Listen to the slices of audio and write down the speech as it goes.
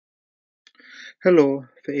Helo,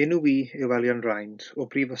 fy enw i yw Elion Rind o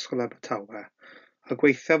Brifysgol Abertawe a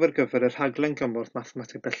gweithiaf ar gyfer y rhaglen gymorth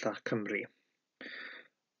Mathemateg Bellach Cymru.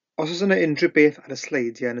 Os oes yna unrhyw beth ar y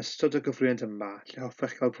sleidiau yn ystod y gyflwyniad yma lle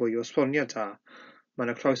hoffech gael fwy o esboniad da, mae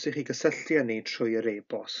yna croeso i chi gysylltu â ni trwy yr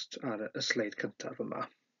e-bost ar y sleid cyntaf yma.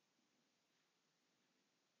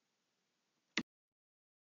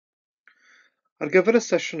 Ar gyfer y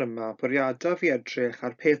sesiwn yma, bwriadaf i edrych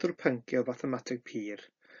ar peth o'r pynciau o fathemateg pur,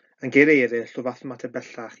 yn geiriau eraill o fathemateg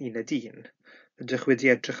bellach 1 ydych wedi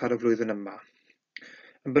edrych ar y flwyddyn yma.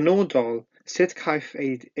 Yn benodol, sut caiff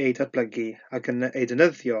ei datblygu ac yn ei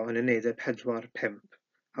defnyddio yn unedau 4, 5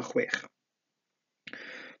 a 6.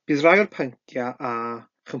 Bydd rai o'r pynciau a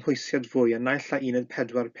chymhwysiad fwy yn naill â uned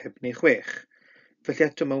 4, 5 neu 6, felly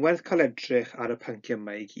eto mae'n werth cael edrych ar y pynciau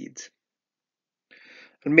yma i gyd.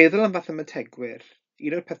 Yn meddwl am fathemategwyr,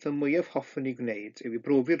 un o'r pethau mwyaf hoffwn i gwneud yw i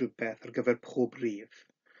brofi rhywbeth ar gyfer pob rhif.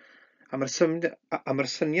 A mae'r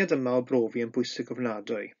syniad yma o brofi yn bwysig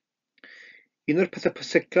ofnadwy. Un o'r pethau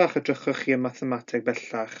pwysicach edrychoch chi yn mathemateg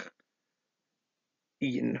bellach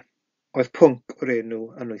 1 oedd pwnc o'r enw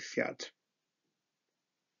anwythiad.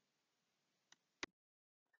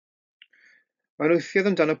 Mae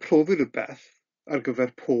anwythiad amdano profi rhywbeth ar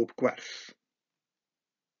gyfer pob gwerth.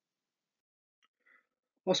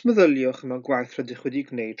 Os meddyliwch am y gwaith rydych wedi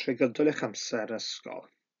gwneud trwy gydol eich amser yn ysgol,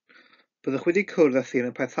 byddwch wedi cwrdd â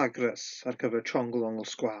theorem Pythagoras ar gyfer triongl ongl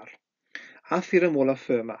sgwâr a theorem ola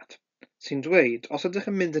Fermat, sy'n dweud os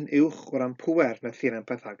ydych yn mynd yn uwch o ran pŵer na theorem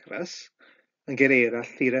Pythagoras, yn geiriau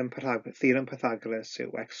eraill, theorem Pythagoras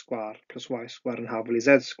yw x sgwâr plus y sgwâr yn hafel i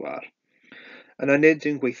z sgwâr, yna nid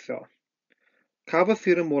yw'n gweithio. Cafodd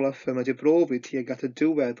theorem ola Fermat ei brofi tuag at y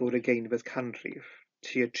diwedd o'r ugeinfed canrif,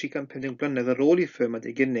 tua 350 blynedd ar ôl i Fermat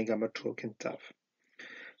ei gynnig am y tro cyntaf.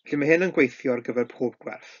 Felly mae hyn yn gweithio ar gyfer pob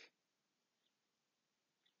gwerth.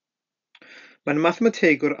 Mae'n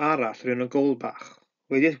mathemategwr arall o'r enw Goldbach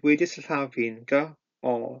wedi sillafu'n G,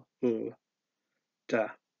 O, L, D,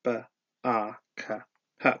 B, A, C,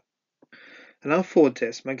 H. Yn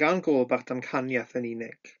anffodus, mae gan Goldbach damcaniaeth yn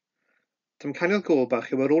unig. Damcaniaeth Goldbach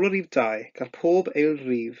yw ar ôl y rhif 2 gael pob eil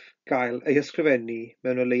rhif gael ei ysgrifennu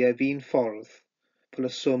mewn o leiaf un ffordd, fel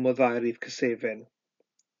y swm o ddau rhif cysefin.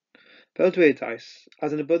 Fel dwedais,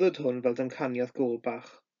 a dynabyddwyd hwn fel damcaniaeth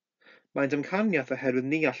Goldbach. Mae'n damcaniaeth oherwydd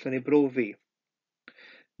ni allwn ei brofi.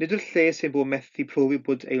 Nid yw'r lle sy'n bod methu profi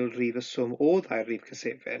bod eil rhif y swm o ddau rhif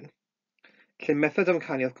cysefin, lle method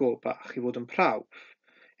damcaniaeth Goldbach i fod yn prawf,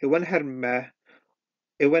 yw yn hermau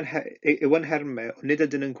o nid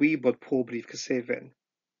ydyn yn gwybod pob rhif cysefin.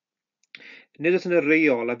 Nid ydyn y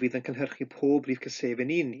reol a fydd yn cynhyrchu pob rhif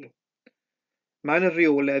cysefin i ni. Mae'n y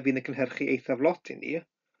reolau a fydd yn cynhyrchu eithaf lot i ni,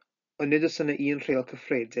 ond nid oes yna un reol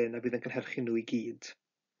cyffredin a fydd yn cynhyrchu nhw i gyd.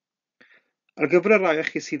 Ar gyfer y rai o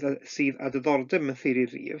chi sydd â diddordeb mewn theori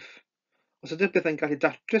rhif, os ydych byth yn gallu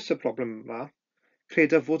datrys y broblem yma,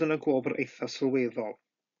 credaf fod yna gwobr eithaf sylweddol.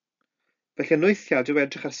 Felly anwythiad yw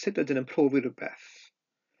edrych ar sut ydyn yn profi rhywbeth.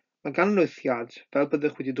 Mae gan anwythiad, fel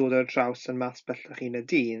byddwch wedi dod ar draws yn maths bellach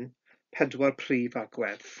 1 4 prif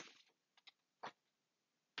agwedd.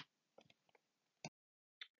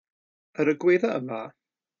 Yr agweddau yma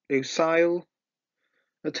yw sail,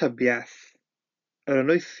 y tybiaeth, yr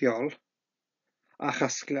anwythiol a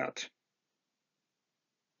chasgliad.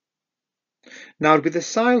 Nawr bydd y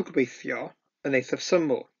sail gobeithio yn eithaf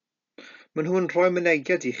syml. Maen nhw'n rhoi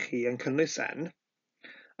mynegiad i chi yn cynnwys n,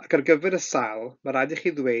 ac ar gyfer y sail mae rhaid i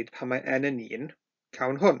chi ddweud pan mae n yn 1,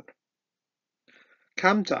 cawn hwn.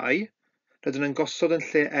 Cam 2, rydyn yn gosod yn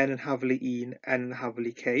lle n yn hafel i 1, n yn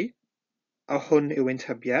hafel i k, a hwn yw ein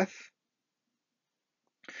tybiaeth.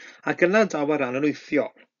 Ac yna daw ar ran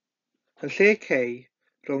anwythiol. Yn lle k,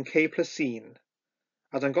 rhwng k plus 1,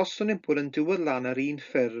 a dangoswn ein bod yn dywod lan ar un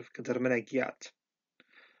ffurf gyda'r mynegiad.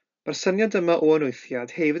 Mae'r syniad yma o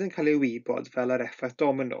anwythiad hefyd yn cael ei wybod fel yr effaith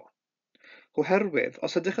domino. Oherwydd,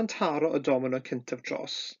 os ydych yn taro y domino cyntaf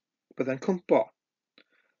dros, byddai'n cwmpo,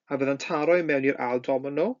 a byddai'n taro i mewn i'r ail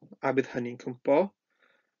domino, a bydd hynny'n cwmpo,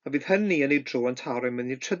 a bydd hynny yn ei dro yn taro i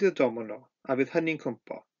mewn i'r trydydd domino, a bydd hynny'n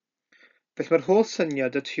cwmpo. Felly mae'r holl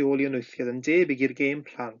syniad y tu ôl i anwythiad yn debyg i'r gêm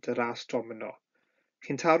plant y ras domino.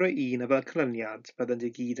 Chi'n taro un a fel canlyniad byddent i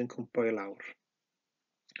gyd yn cwmpo i lawr.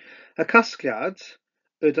 Y casgliad,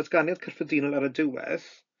 y datganiad cyffredinol ar y diwedd,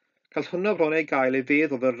 gall hwnna bron ei gael ei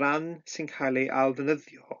feddwl fel ran sy'n cael ei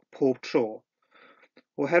ail-ddefnyddio pob tro,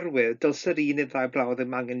 oherwydd dylse'r un neu ddau brawd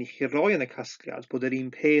ddim angen i chi roi yn y casgliad bod yr un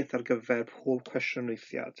peth ar gyfer pob cwestiwn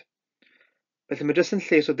anwythiad. Felly mae jyst yn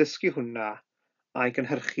lles o ddysgu hwnna a'i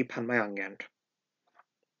gynhyrchu pan mae angen.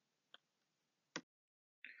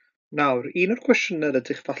 Nawr, un o'r cwestiynau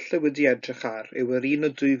rydych falle wedi edrych ar yw yr un o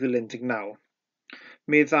 2019.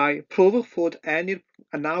 Meddai, profwch fod n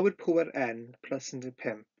a 9 i'r pŵer n plus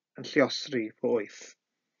 15 yn lluosri o 8.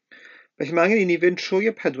 Felly mae angen i ni fynd trwy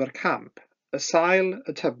y 4 camp, y sail,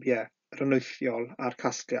 y tybiau, yr anwythiol a'r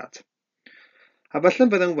casgliad. A falle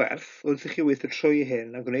byddai'n werth wrth i chi weithio trwy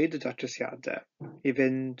hyn a gwneud y datrysiadau i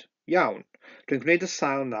fynd, iawn, rwy'n gwneud y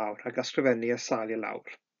sail nawr ac ysgrifennu y sail i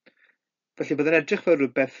lawr. Felly byddai'n edrych fel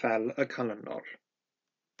rhywbeth fel y canlynol.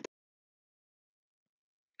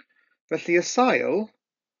 Felly y sail,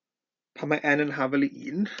 pan mae n yn hafel i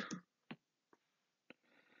 1,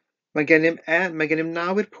 mae gennym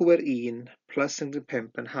 9 i'r pŵer 1 plus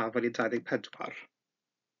 15 yn hafel i 24,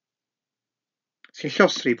 sy'n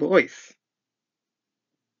llosri fo 8.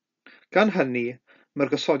 Gan hynny,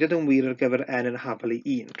 mae'r gosodiad yn wir ar gyfer n yn hafel i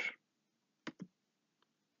 1.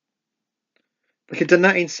 Felly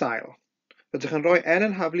dyna ein sail. Rydych yn rhoi n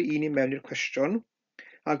yn hafel i 1 i mewn i'r cwestiwn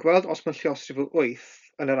a gweld os mae'n lluosri fo 8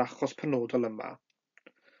 yn yr achos penodol yma.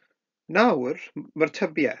 Nawr, mae'r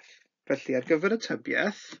tybiaeth. Felly ar gyfer y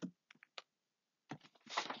tybiaeth,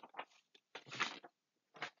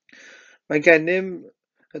 mae gennym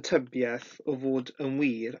y tybiaeth o fod yn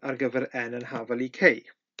wir ar gyfer n yn hafel i k.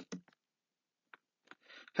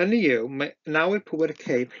 Hynny yw, mae 9 i'r pŵer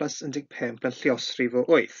k plus 15 yn lluosri fo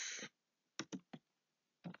 8.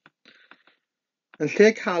 Yn lle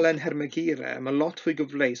cael e'n hermegirau, mae lot fwy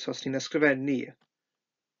gyfleus os ni'n ysgrifennu,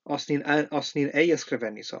 os ni'n ei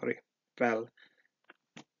ysgrifennu, fel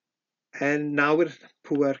n 9 i'r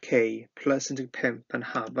pŵer k plus 15 yn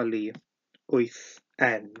hafel i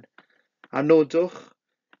 8n. A nodwch,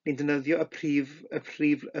 ni'n defnyddio yr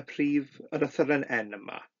ythyren n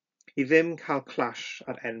yma, i ddim cael clash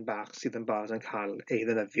ar n bach sydd yn barod yn cael ei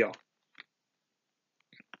ddefnyddio.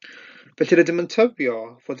 Felly rydym yn tybio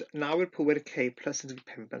fod 9 i'r pŵer k plus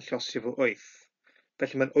 15 yn llosgi fo 8.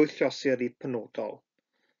 Felly mae'n 8 llosgi ar un penodol.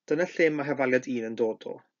 Dyna lle mae hefaliad 1 yn dod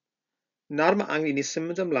o. Nawr mae angen i ni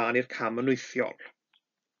symud ymlaen i'r cam anwythiol.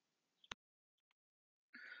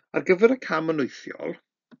 Ar gyfer y cam anwythiol,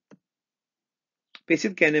 beth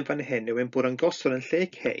sydd gennym fan hyn yw ein bod yn gosod yn lle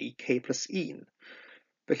k plus 1.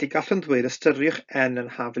 Felly gallwn ddweud ystyriwch n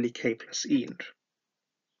yn hafel i k plus 1.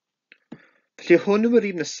 Felly hwn yw yr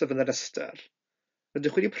un nesaf yn yr ystyr.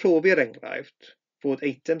 Rydych wedi profi er enghraifft fod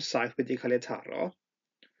eitem 7 wedi cael ei taro.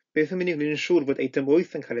 Beth yn mynd i gwneud yn siŵr fod eitem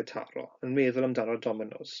 8 yn cael ei taro, yn meddwl amdano'r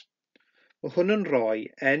dominos. Mae hwn yn rhoi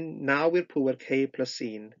n 9 i'r pŵer k plus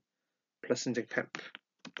 1 plus 15.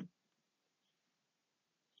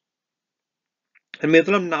 Yn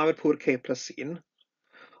meddwl am 9 i'r pŵer k plus 1,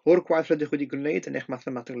 o'r gwaith rydych wedi gwneud yn eich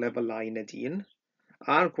mathematig lefel lau uned 1,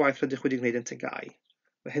 a'r gwaith rydych wedi gwneud yn tygau,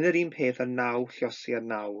 mae hyn yr un peth â 9 lluosi ar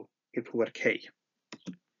 9 i'r pŵer k.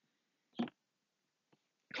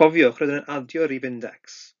 Cofiwch, rydyn yn adio y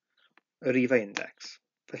rifau index.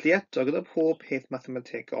 Felly eto, gyda pob peth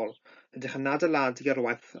mathemategol, rydych yn adeiladu ar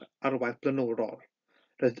waith blaenorol,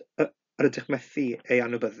 rydych methu ei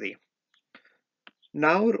anwybyddu.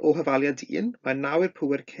 Nawr o hefaliad 1, mae 9 i'r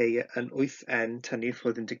pŵer k yn 8n tynnu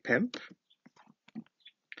ffwrdd 15.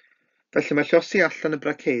 Felly mae llosi allan y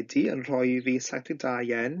bracedi yn rhoi fi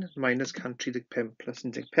 72n minus 135 plus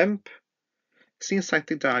 15, sy'n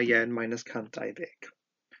 72n minus 120.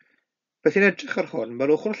 Felly'n edrych ar hwn,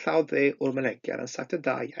 mae'r ochr llaw dde o'r mynegiad yn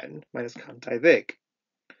 72n minus 120.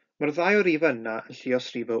 Mae'r ddau o rifau yna yn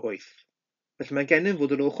lluosri fo 8. Felly mae gennym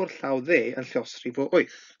fod yr ochr llaw dde yn lluosri fo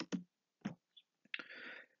 8.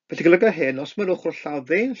 Felly golyga hyn, os mae'r ochr llaw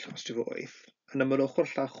dde yn lluosri fo 8, yna mae'r ochr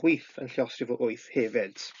llaw chwith yn lluosri fo 8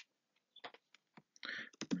 hefyd.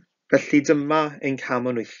 Felly dyma ein cam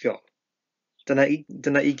anwythiol.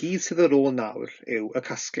 Dyna i gyd sydd ar ôl nawr yw y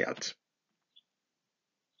casgliad.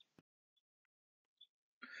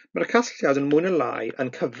 Mae'r casgliad yn mwy neu lai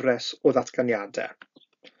yn cyfres o ddatganiadau.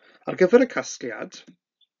 Ar gyfer y casgliad,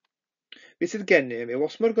 beth sydd gennym yw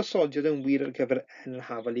os mae'r gosodiad yn wir ar gyfer n yn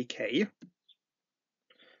hafel i k,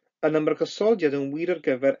 yna mae'r gosodiad yn wir ar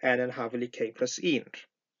gyfer n yn hafel i k plus 1.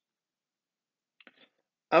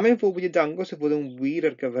 Am ein fod wedi dangos y fod yn wir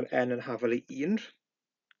ar gyfer n yn hafel i 1,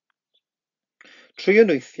 trwy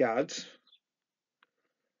anwythiad,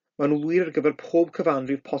 mae'n wir ar gyfer pob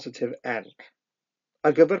cyfanrif positif n.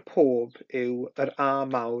 Ar gyfer pob yw yr a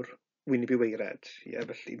mawr wyneb i weired.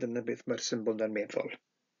 Felly dyna beth mae'r symbol yna'n meddwl.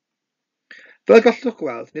 Fel gallwch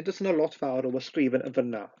gweld, nid oes yna lot fawr o ysgrifen y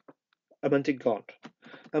fyna, yn digon.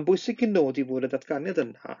 Yn bwysig i nodi fod y datganiad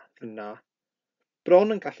yna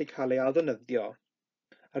bron yn gallu cael ei addefnyddio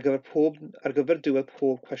ar gyfer diwedd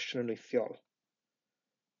pob cwestiwn anwythiol.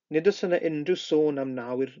 Nid oes yna unrhyw sôn am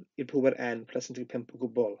 9 i'r pŵer n plus 15 o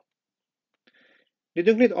gwbl. Nid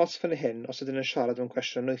yw'n gwneud os fan hyn os ydyn yn siarad am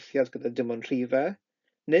cwestiwn anwythiad gyda dim ond rhifau,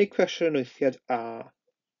 neu cwestiynwythiad a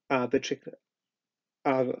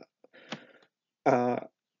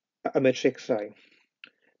matricsau.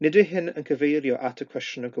 Nid yw hyn yn cyfeirio at y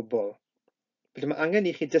cwestiwn o gwbl. Felly mae angen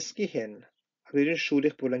i chi dysgu hyn a gwneud yn siŵr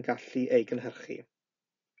eich bod yn gallu ei gynhyrchu.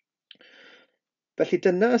 Felly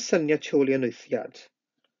dyna y syniad tu ôl i enwythiad.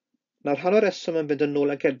 Nawr rhan o'r reswm yn mynd yn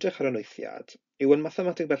ôl ag edrych ar enwythiad yw yn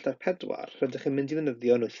mathemateg bellach 4 rydych chi'n mynd i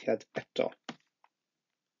ddefnyddio enwythiad eto.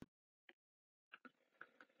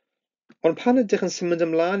 Ond pan ydych yn symud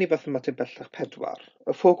ymlaen i mathemateg bellach 4,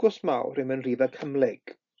 y ffocws mawr yw mewn rhifau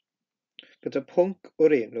cymhlyg, gyda pwnc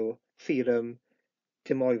o'r enw theorem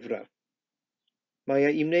dim oifra. Mae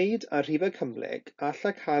ei wneud â rhifau cymhlyg a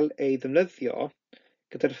allai cael ei ddefnyddio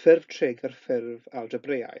gyda'r ffurf trig a'r ffurf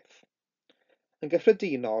algebraidd. Yn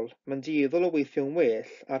gyffredinol, mae'n dueddol o weithio'n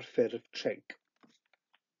well ar ffurf trig.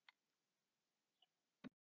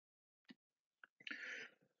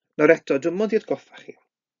 Nawr eto, dim ond i atgoffa chi.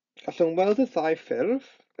 Gallwn weld y ddau ffurf,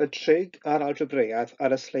 y trig a'r algebraidd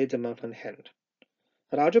ar y sleid yma fan hyn.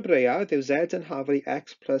 Yr algebraidd yw z yn hafel i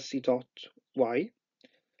x plus i dot y,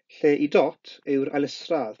 lle i dot yw'r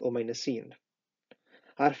ailusradd o -1.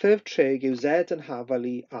 A'r ffurf trig yw z yn hafel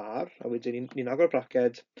i r, a wedyn ni'n agor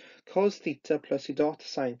braced, cos theta plus i dot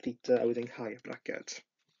sin theta, a wedyn cau y braced.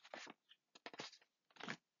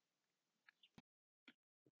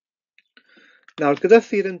 Nawr, gyda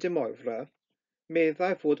theorem dim oifra,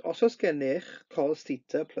 meddai fod os oes gennych cos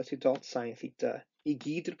theta plus i dot sin theta i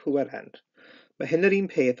gyd i'r pŵer n, mae hyn yr un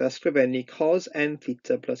peth a ysgrifennu cos n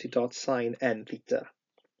theta plus i dot sin n theta.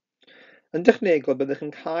 Yn dechnegol, byddwch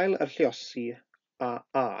yn cael yr lluosi a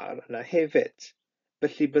r yna hefyd,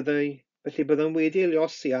 felly byddwn wedi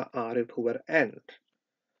lluosi a r i'r pŵer n.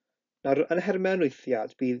 Nawr, yn hermau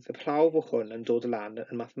enwythiad, bydd y prawf o hwn yn dod lan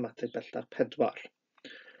yn mathemateg bellach 4.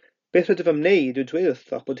 Beth rydym yn wneud yw dweud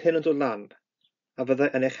wrthoch bod hyn yn dod lan, a fyddai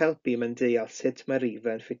yn eich helpu mewn deall sut mae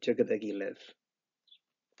rhifau yn ffitio gyda'i gilydd.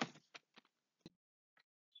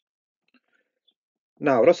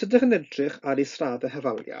 Nawr, os ydych yn edrych ar israddau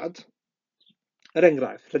hafaliad,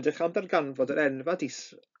 enghraifft, rydych am ddarganfod yr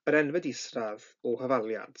enfed isradd o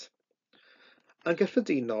hafaliad. Yn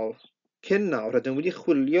gyffredinol, cyn nawr rydym wedi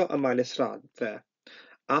chwilio am ail israddau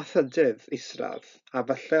a thydydd isradd a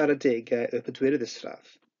falle ar y degau y pedwerydd isradd.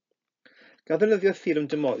 Gan ddefnyddio theorem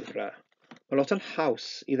dim oifra, mae lot yn haws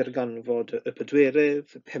i ddarganfod y pedwerydd,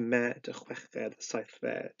 y pumed, y chweched, y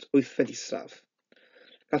saithfed, wythfed isradd.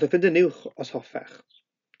 Gallwch fynd yn uwch os hoffech.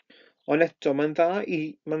 Ond eto, mae'n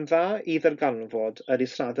dda i ddarganfod yr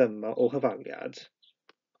isradd yma o hafaliad.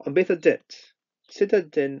 Ond beth ydyd? Sut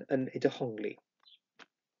ydyn yn ei dehongli?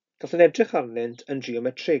 Gallwn edrych arnynt yn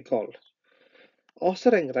geometregol. Os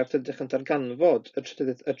yr enghraifft ydych yn darganfod y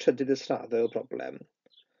trydydd israddau o broblem,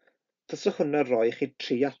 dylsech hwnna roi chi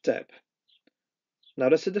 3 ateb.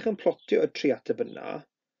 Nawr, os ydych yn plotio y 3 ateb yna,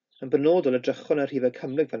 yn benodol edrychwn ar rhifau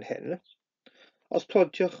cymhlyg fan hyn, os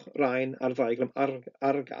plodiwch rhain ar ddiagram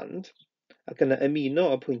argand ac yna ymuno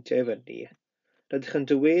o pwyntiau i fyny, rydych yn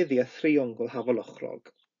diweddu â thriongl hafalochrog.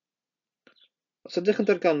 Os ydych yn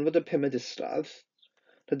darganfod y 5 isradd,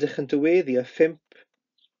 rydych yn diweddu â 5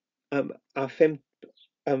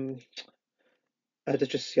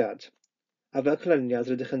 datrysiad, a fel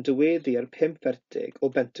canlyniad rydych yn diweddu ar 5 fertig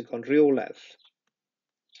o bentagon reolaidd.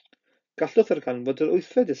 Gallwch ddarganfod yr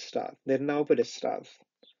 8fed isradd neu'r 9fed isradd.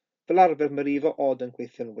 Fel arfer mae rifau od yn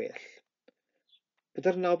gweithio'n well.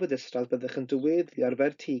 Gyda'r 9fed isradd byddwch yn diweddu ar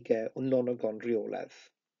fertigau o nonogon reolaidd.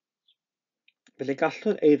 Felly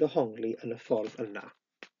gallwn ei ddehongli yn y ffordd yna.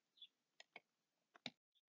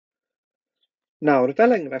 Nawr,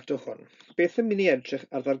 fel enghraifft o hwn, beth yn mynd i edrych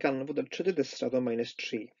ar ddarganfod y trydydd isradd o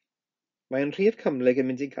 -3? Mae'n rhif cymhlyg yn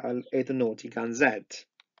mynd i gael ei ddynodi gan z.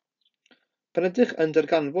 Pan ydych yn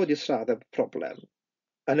darganfod israddau problem,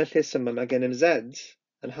 yn y lle yma mae gennym z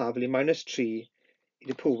yn hafel i -3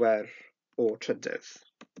 i'r pŵer o trydydd.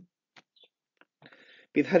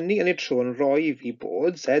 Bydd hynny yn ei tro yn rhoi i fi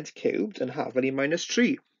bod z³ yn hafel i -3,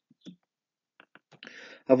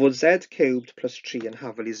 a fod z³ plus 3 yn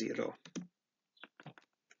hafel i 0.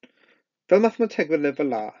 Fel mathemategwyr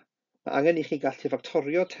lefel A, mae angen i chi gallu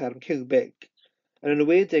ffactorio term ciwbig, yn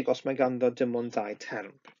enwedig os mae ganddo dim ond 2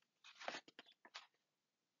 term.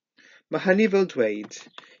 Mae hynny fel dweud,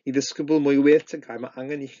 i ddisgybl mwy werth tygau mae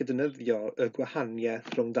angen i chi defnyddio y gwahaniaeth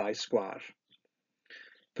rhwng 2 sgwâr.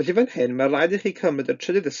 Felly fan hyn, mae rhaid i chi cymryd y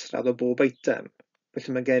trydydd isradd o bob eitem.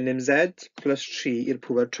 Felly mae gennym z plus 3 i'r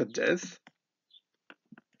pŵer trydydd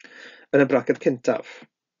yn y braced cyntaf.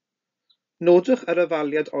 Nodwch ar y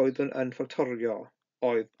faliad oeddwn yn ffactorio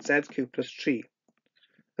oedd z³ plus 3.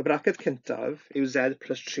 Y braced cyntaf yw z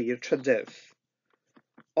plus 3 i'r trydydd.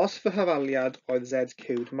 Os fy hafaliad oedd z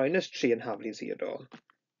cubed minus 3 yn haflu 0,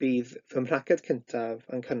 bydd fy mraced cyntaf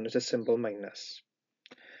yn cynnwys y symbol minus.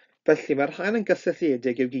 Felly mae'r rhain yn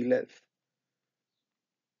gysylltiedig i'w gilydd.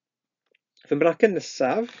 Fy mraced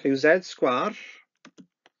nesaf yw z sgwar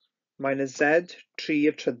minus z 3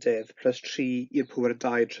 i'r trydydd plus 3 i'r pŵer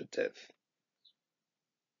 2 trydydd.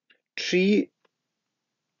 3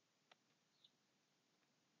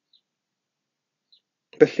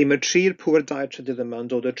 Felly mae 3 i'r pŵer 2 trydydd yma yn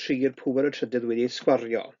dod o 3 i'r pŵer y trydydd wedi'i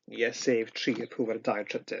sgwario, sef 3 i'r pŵer 2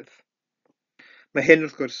 trydydd. Mae hyn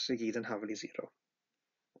wrth gwrs i gyd yn haflu 0.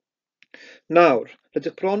 Nawr,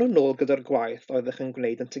 rydych bron yn ôl gyda'r gwaith oeddech yn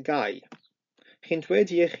gwneud yn tygau. Chi'n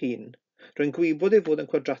dweud i eich hun, rwy'n gwybod ei fod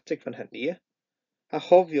yn quadratig fan hynny, a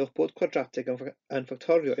chofiwch bod quadratig yn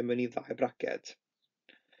ffactorio i mewn i 2 braced.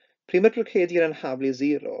 Pryd mae'r bracedi yn haflu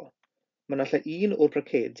 0, mae yna lle un o'r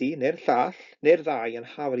bracedi, neu'r llall, neu'r ddau yn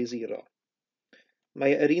haflu 0.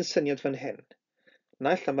 Mae yr un syniad fan hyn.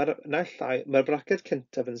 Naill mae'r braced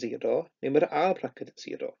cyntaf yn 0, neu mae'r ail braced yn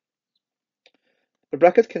 0. Mae'r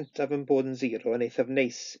braced cyntaf yn bod yn 0 yn eithaf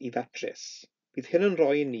neis i ddatrys. Bydd hyn yn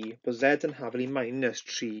rhoi i ni bod z yn haflu minus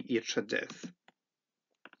 3 i'r trydydd.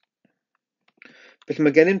 Felly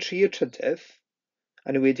mae gennym 3 i'r trydydd,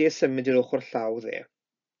 a ni wedi ei symud i'r ochr llaw dde.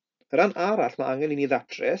 Y ran arall mae angen i ni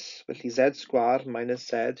ddatrys, felly z sgwar minus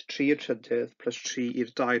z 3 i'r trydydd plus 3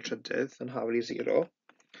 i'r 2 trydydd yn haflu 0.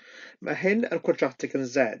 Mae hyn yn quadratig yn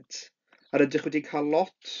z, a rydych wedi cael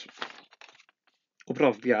lot o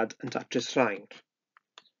brofiad yn datrys rhain.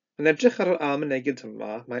 Yn edrych ar yr a mynegid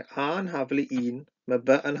yma, mae a yn haflu 1, mae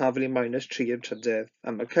b yn haflu minus 3 i'r trydydd,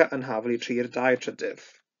 a mae c yn haflu 3 i'r 2 trydydd.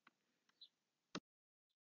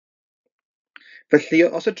 Felly,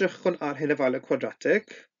 os edrychwn ar hyn y fael y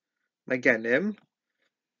quadratig, mae gennym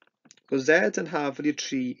bod z yn haflu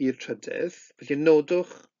 3 i'r trydydd, felly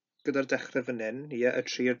nodwch gyda'r dechrau fan hyn, y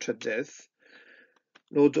 3 i'r trydydd,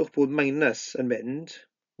 nodwch bod minus yn mynd,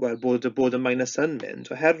 wel bod y minus yn mynd,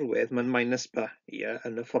 oherwydd mae'n minus b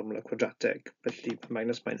yn y fformwla quadratig, felly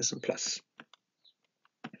minus yn plus.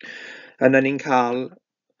 Yna ni'n cael,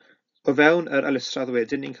 o fewn yr ylystradd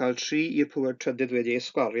wedyn, ni'n cael 3 i'r pŵer trydydd wedi ei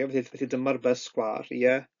sgwario, felly dyma'r b sgwar,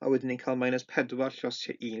 a wedyn ni'n cael minus 4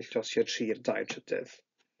 llosio 1 llosio 3 i'r 2 trydydd.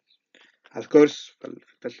 A wrth gwrs, fel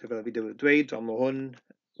fi wedi dweud, ond mae hwn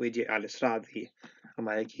wedi ei ylystradd a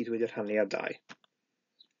mae gyd wedi rhannu â 2.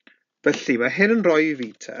 Felly mae hyn yn rhoi i fi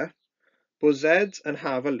bod z yn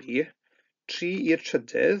haflu 3 i'r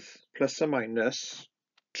trydydd plus a minus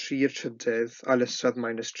 3 i'r trydydd a ylystradd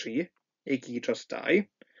minus 3 i gyd dros 2.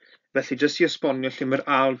 Felly jyst i esbonio lle mae'r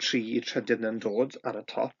ail 3 i'r trydydd yn dod ar y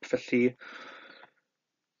top. Felly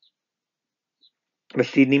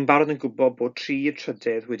ni'n barod yn gwybod bod 3 i'r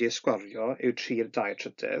trydydd wedi esgwario yw 3 i'r 2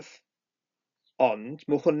 trydydd. Ond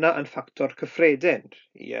mae hwnna yn ffactor cyffredin,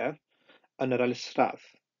 yn yr ylystradd.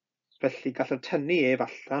 Felly gallaf tynnu ef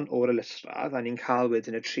allan o'r ylystradd a ni'n cael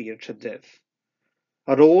wedyn y 3 i'r trydydd.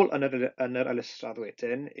 Ar ôl yn yr ylystradd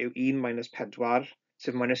wedyn yw 1 minus 4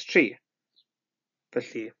 sef minus 3.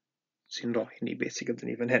 Felly sy'n rhoi ni beth sydd gyda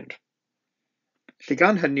ni fan hyn. Felly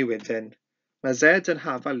gan hynny wedyn, mae z yn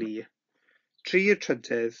haflu 3 i'r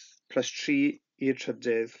trydydd plus 3 i'r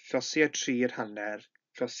trydydd llosgi 3 i'r hanner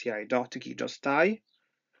llosgi dot i gyd dros 2.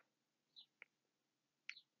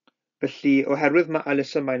 Felly, oherwydd mae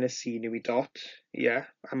ylystradd minus 1 yw i dot,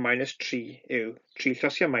 a minus 3 yw 3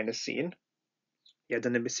 llosgi minus 1.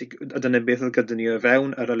 Dyna beth oedd gyda ni o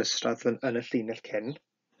fewn yr ylystradd yn y llinell cyn.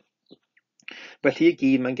 Felly i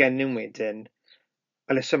gyd mae'n gennym wedyn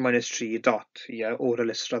ylystradd minus 3 dot, o'r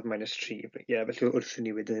ylystradd minus 3. Felly wrth i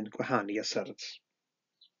ni wedyn gwahanu y syrds.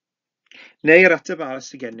 Neu yr ateb arall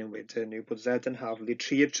sydd gennym wedyn yw bod z yn haflu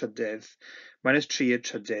 3 i'r trydydd minus 3 i'r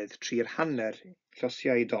trydydd 3 i'r hanner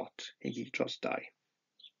llosgi dot i gyd dros 2.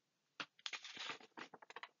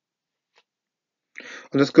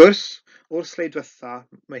 Ond wrth gwrs, o'r sleid diwetha,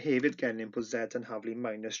 mae hefyd gennym bod z yn haflu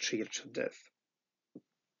minus 3 i'r trydydd.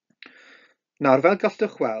 Nawr, fel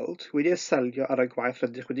gallwch weld, wedi esylio ar y gwaith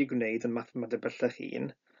rydych wedi gwneud yn mathemateg bellach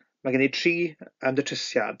 1, mae gen i 3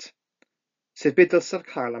 datrysiad, sef beth dylsaf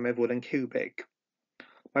cael am ei fod yn ciwbig.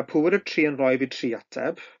 Mae pŵer y 3 yn rhoi fi 3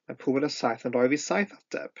 ateb, mae pŵer y 7 yn rhoi fi 7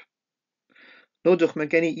 ateb. Nodwch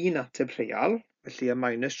mae gen i un ateb real, felly y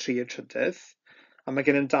minus 3 i'r trydydd, a mae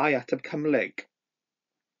gen i 2 ateb cymhlyg.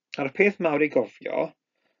 A'r peth mawr i gofio,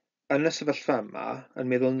 yn y sefyllfa yma,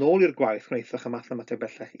 yn meddwl nôl i'r gwaith wnaethoch y mathemateg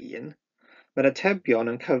bellach 1, mae'r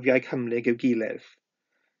atebion yn cyfiau cymhlyg i'w gilydd.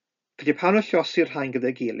 Felly pan o llosi'r rhain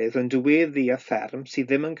gyda'i gilydd, rwy'n diweddu a therm sydd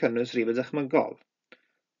ddim yn cynnwys rifau dychmygol.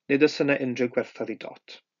 Nid oes yna unrhyw gwerthfawr i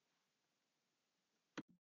dot.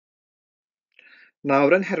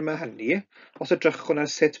 Nawr yn nhermau hynny, os edrychwn ar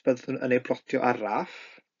sut byddwn yn ei plotio arall,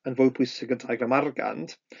 yn fwy pwysig y diagram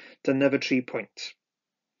argand, dyna fy 3 pwynt.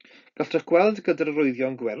 Gallwch gweld gyda'r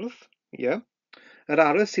arwyddion gwyrdd, yr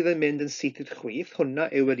arwydd sydd yn mynd yn syth i'r chwith, hwnna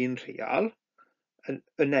yw yr un real,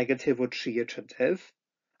 y negatif o 3 y trydydd,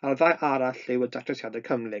 a'r ddau arall yw y datrysiadau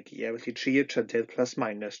cymhlyg, felly 3 y trydydd plus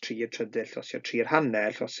minus 3 y trydydd llosio 3 yr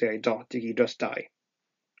hanner llosio ei dot i gyd dros 2.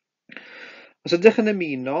 Os ydych yn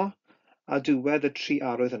ymuno a diwedd y 3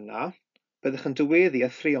 arwydd yna, byddwch yn diweddu y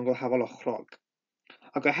thriongl hafalochrog.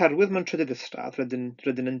 Ac oherwydd mewn trydydd isradd,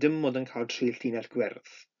 rydyn yn dim ond yn cael 3 llinell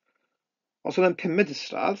gwyrdd. Os oedd yn 5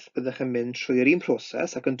 isradd, byddwch yn mynd trwy'r un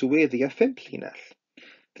proses ac yn diweddu y 5 llinell,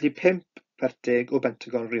 felly 5 vertig o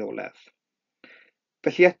bentagon reoledd.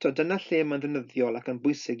 Felly eto, dyna lle mae'n ddefnyddiol ac yn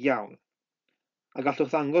bwysig iawn, a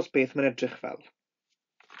gallwch ddangos beth mae'n edrych fel.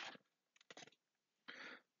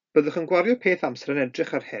 Byddwch yn gwario peth amser yn edrych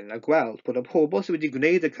ar hyn a gweld bod y pobl sydd wedi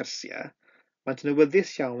gwneud y cyrsiau maent yn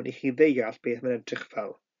awyddus iawn i chi ddeall beth mae'n edrych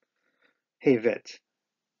fel. Hefyd,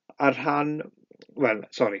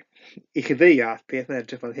 i chi ddeall beth mae'n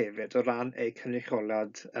edrych fel hefyd o ran eu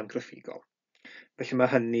cynrychioliad graffigol. Felly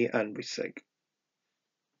mae hynny yn bwysig.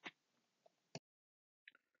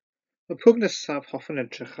 Y pwnc nesaf hoffwn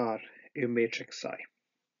edrych ar yw matrixau.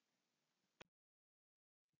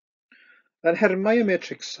 Yn nhermau y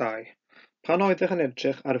matrixau, pan oeddech yn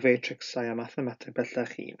edrych ar matrixau a mathemateg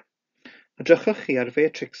bellach 1, edrychwch chi ar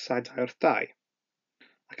matrixau 2 wrth 2,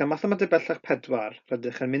 ac am mathemateg bellach 4,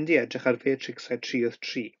 rydych yn mynd i edrych ar matrixau 3 wrth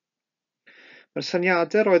 3. Mae'r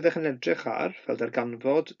syniadau roeddech yn edrych ar, fel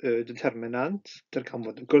darganfod y determinant,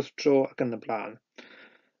 darganfod y gwrthdro ac yn y blaen.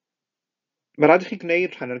 Mae rhaid i chi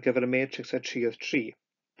gwneud rhain ar gyfer y matrixau 3 wrth 3,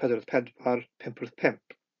 4 wrth 4, 5 wrth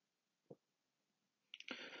 5.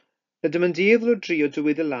 Rydym yn dieddol o drio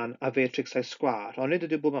diweddu lan a matrixau sgwâr, ond nid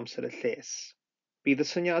ydyw bob amser y lles. Bydd y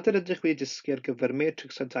syniadau rydych wedi dysgu ar gyfer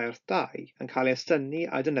matrixau 2 wrth 2 yn cael ei estynnu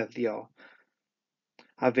a defnyddio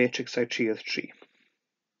a matrixau 3 wrth 3.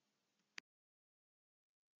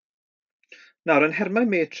 Nawr, yn nhermau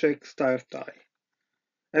matrix 2 wrth 2,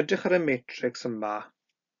 edrych ar y matrix yma,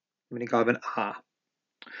 mynd i gael fe'n A.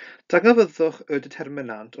 Dangafyddwch y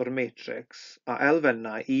determinant o'r matrix a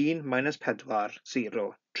elfennau 1, -4, 0,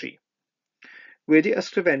 3. Wedi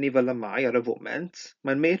ysgrifennu fel y mae ar y foment,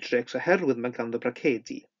 mae'n matrix oherwydd mae ganddo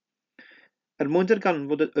bracedi. Mwyn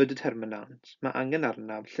darganfod y determinant, mae angen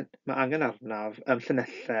arnaf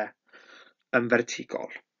llinellau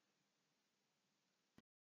vertigol.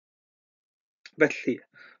 Felly,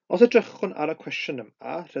 os edrychwn ar y cwestiwn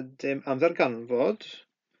yma, rydym am ddarganfod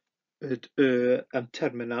y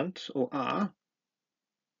determinant o A,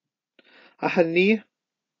 a hynny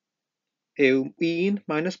yw 1,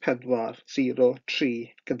 -4, 0, 3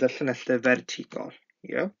 gyda llinellau vertigol.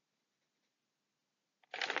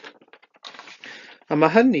 A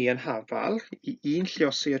mae hynny yn hafal i 1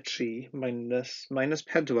 lluosi y 3 minus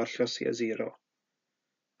 4 lluosi y 0.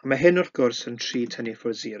 A mae hyn wrth gwrs yn 3 tynnu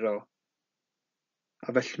ffwrdd 0.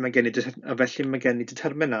 A felly mae gen i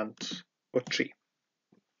determinant o 3.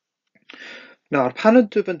 Nawr, pan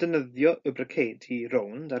ydw yn defnyddio y bracedi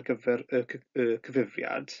rownd ar gyfer y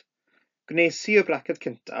cyfrifiad, gwnes i y braced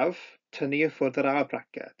cyntaf, tynnu i ffwrdd yr A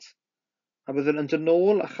braced, a byddwn yn dod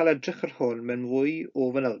nôl a chael edrych ar hwn mewn mwy o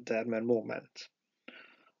fanylder mewn moment.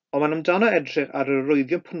 Ond mae'n amdano edrych ar yr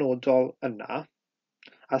arwyddion penodol yna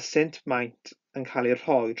a sut maent yn cael ei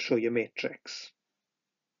rhoi trwy y matrix.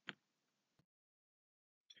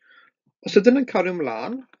 Os ydyn yn cario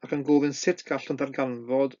ymlaen ac yn gofyn sut gallwn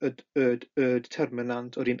ddarganfod y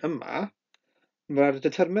determinant o'r un yma, mae'r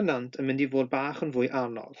determinant yn mynd i fod bach yn fwy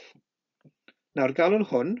anodd. Nawr galwn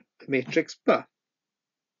hwn y matrix B.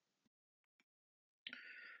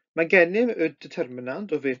 Mae gennym y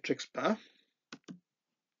determinant o matrix B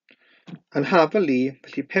yn hafal i,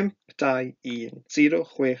 felly 5, 2, 1, 0,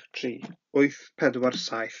 6, 3, 8, 4,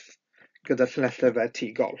 7 gyda'r llinellau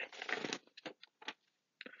vertigol.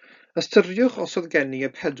 Ystyriwch os oedd gen i y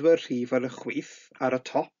 4 rhif ar y chwith ar y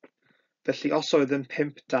top, felly os oedd yn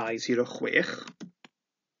 5, 2, 0, 6.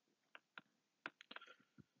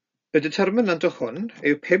 Y determinant o hwn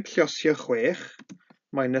yw 5 lluosi y 6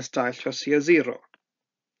 minus 2 lluosi y 0.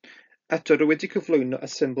 Eto, rwy wedi cyflwyno y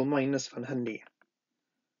symbol minus fan hynny.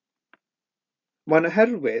 Mae'n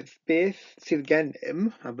oherwydd beth sydd gennym,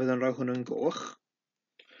 a byddwn rhoi hwn yn goch,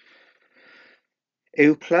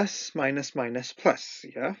 yw plus, minus, minus, plus,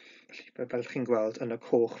 fel chi'n gweld yn y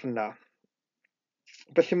coch yna.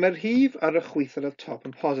 Felly mae'r rhif ar y chwith ar y top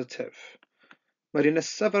yn positif. Mae'r un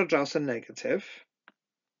nesaf ar draws yn negatif.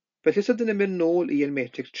 Felly os ydyn ni'n mynd nôl i ein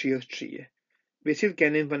matrix 3 wrth 3, beth sydd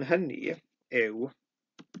gennym fan hynny yw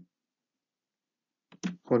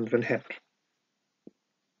hwn fan hyn.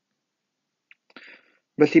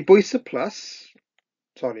 Felly bwys y plus,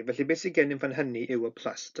 felly beth sydd gennym fan hynny yw y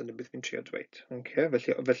plus, dyna beth fi'n trio dweud. Okay?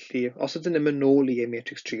 Felly, os ydyn ni'n mynd nôl i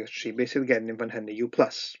matrix 3 o 3, beth sydd gennym fan hynny yw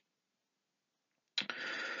plus.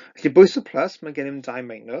 Felly bwys y plus, mae gennym 2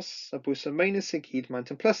 minus, a bwys y minus i gyd, mae'n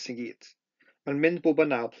yn plus i gyd. Mae'n mynd bob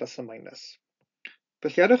yn awr plus y minus.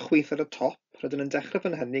 Felly ar y chwith ar y top, rydyn yn dechrau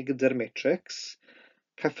fan hynny gyda'r matrix,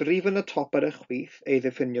 caiff rif yn y top ar y chwith ei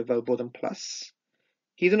ddiffinio fel bod yn plus.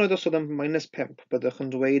 Hyd yn oed os oedd yn minus 5, byddwch yn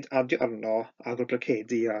dweud adio arno a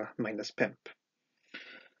rwblycedu a minus 5.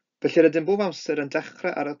 Felly rydyn bob amser yn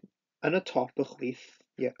dechrau yn y top y chwith,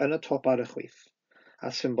 yn y top ar y chwith,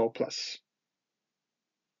 a symbol plus.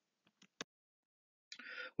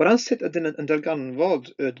 O ran sut ydyn yn darganfod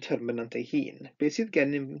y determinant ei hun, beth sydd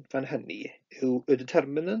gennym fan hynny yw y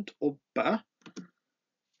determinant o b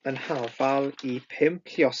yn hafal i 5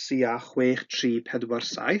 lluosi a 6, 3, 4,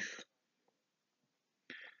 7,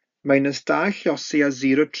 minus 2 lluosi a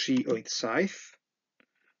 0, 3, 8, 7,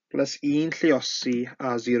 plus 1 lluosi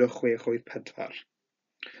a 0, 6, 8, 4.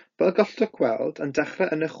 Fel gallwch gweld, yn dechrau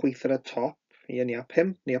yn y chwith ar y top, ni a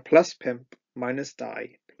 5, ni a plus 5, minus 2,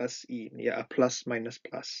 plus 1, ni a plus minus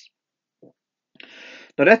plus.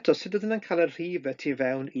 Nawr eto, sut ydyn nhw'n cael y rhifau tu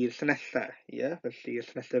fewn i'r llynellau, felly i'r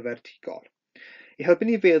llynellau vertigol. I helpu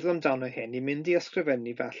ni feddwl amdano hyn, ni'n mynd i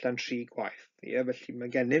ysgrifennu fe allan 3 gwaith. Felly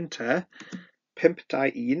mae gennym te 5,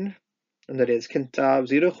 2, 1 yn yr res cyntaf,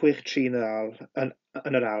 0, 6, 3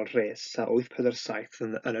 yn yr ail res, a 8, 4,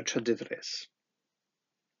 7 yn y trydydd res.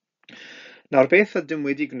 Nawr beth ydym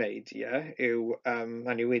wedi gwneud yw, a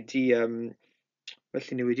ni wedi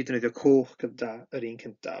defnyddio coch gyda yr un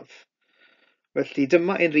cyntaf. Felly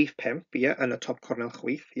dyma ein rhif 5 yn y top cornel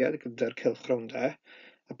chwith gyda'r cylch rownd e.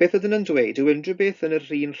 A beth ydyn nhw'n dweud yw unrhyw beth yn yr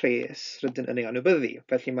un rhes rydyn yn ei anwybyddu,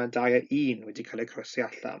 felly mae 2 a 1 wedi cael eu croesi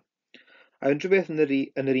allan. A unrhyw beth yn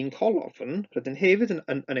yr un colofn rydyn hefyd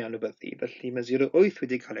yn ei anwybyddu, felly mae 0, 8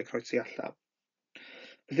 wedi cael eu croesi allan.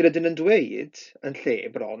 Felly rydyn yn dweud yn lle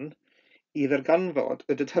bron i ddarganfod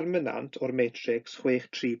y determinant o'r matrix 6,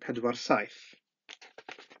 3, 4, 7.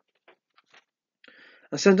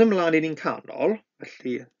 Yn symud ymlaen i'n un canol,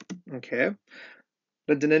 felly,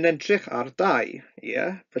 rydyn yn edrych ar 2,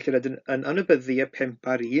 felly rydyn yn anwybyddu y 5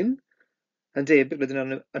 ar 1, yn debyg rydyn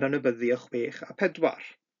yn anwybyddu y 6 a 4.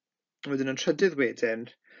 Rydyn yn trydydd wedyn,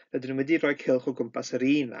 rydyn wedi rhoi cylch o gwmpas yr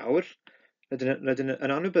 1 nawr, rydyn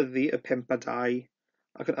yn anwybyddu y 5 a 2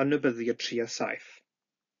 ac yn anwybyddu y 3 a 7.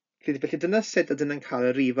 Felly dyna sut ydyn yn cael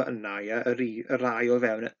y rhifau yna, y rai o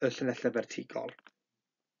fewn y llynellau vertigol.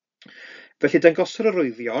 Felly dangosir yr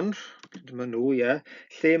arwyddion, dyma nhw,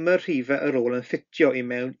 lle mae'r rhifau ar ôl yn ffitio i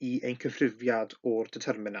mewn i ein cyffrifiad o'r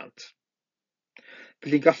determinant.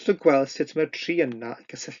 Felly gallwch gweld sut mae'r 3 yna yn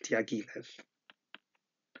cysylltu â gilydd.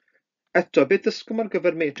 Eto, beth ddysgwm ar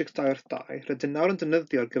gyfer matrix 2 wrth 2, rydyn nawr yn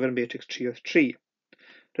defnyddio ar gyfer matrix 3 wrth 3.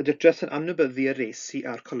 Rydyn dres yn anwybyddu y resi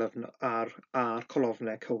a'r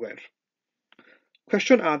colofnau cywir.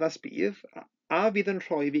 Cwestiwn addas bydd, a fydd yn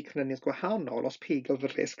rhoi fi cynnyniaeth gwahanol os peigodd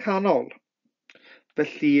fy res canol?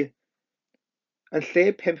 Felly, yn lle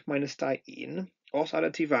 5 minus 2, 1, os ar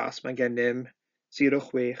y tu fas mae gennym 0,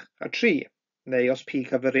 6 a 3, neu os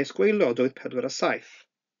peigodd fy res gwaelod 8, 4 a 7.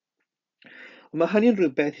 Ond mae hynny'n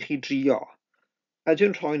rhywbeth i chi drio.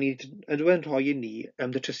 Ydw'n rhoi i ni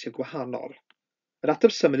ymddytrysio gwahanol? Yr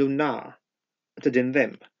ateb syml yw na, dydyn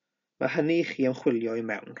ddim. Mae hynny i chi ymchwilio i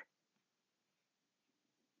mewn.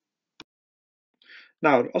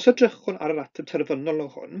 Nawr, os edrychwn ar yr ateb terfynol o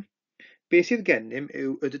hwn, beth sydd gennym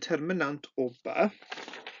yw y determinant o b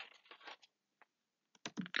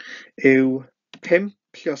yw 5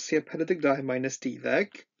 lluosi a 42 minus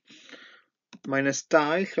 12, minus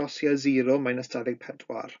 2 lluosi a 0 minus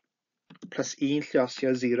 24, plus 1 lluosi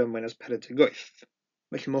a 0 minus 48.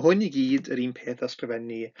 Felly mae hwn i gyd yr un peth a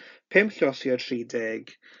ysgrifennu 5 lluosi a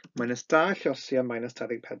 30, minus 2 lluosi a minus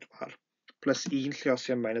 24, plus 1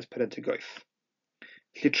 lluosi a minus 48.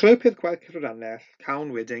 Felly trwy'r peth gwaith cyfrannell, cawn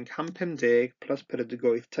wedyn 150 plus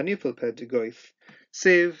 48 tynnu ffwrdd 48,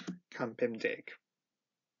 sef 150.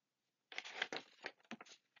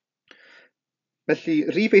 Felly,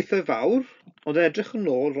 rhif eitha fawr, ond yn edrych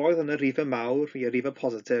yn ôl, roedd yn y rhifau mawr i y rhifau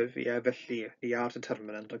positif, felly ni ar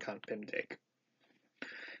determinant o 150.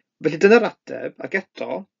 Felly dyna'r ateb, ac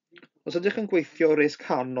eto, os ydych yn gweithio o res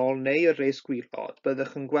canol neu y res gwylod,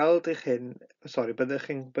 byddwch yn gweld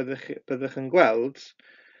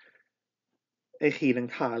eich hun yn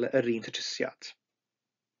cael yr un tytrysiad.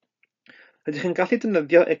 Rydych chi'n gallu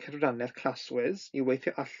defnyddio y cyfrannedd claswiz i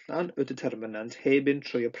weithio allan y determinant heb mynd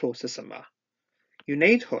trwy y proses yma. I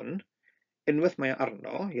wneud hwn, unwaith mae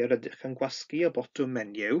arno, rydych yn gwasgu y botwm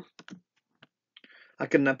menu,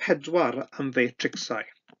 ac yna 4 am matricsau.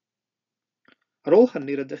 Ar ôl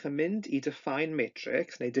hynny, rydych yn mynd i define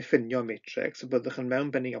matrix, neu diffinio matrix, y byddwch yn mewn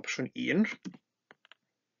benni opsiwn 1,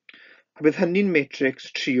 a bydd hynny'n matrix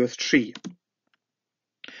 3/3.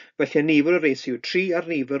 Felly y nifer o reis yw 3 a'r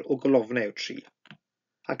nifer o golofnau yw 3,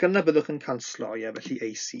 ac yna byddwch yn canslo, felly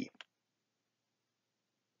AC.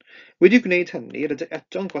 Wedi gwneud hynny, rydych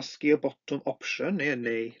eto'n gwasgu y botwm opsiwn,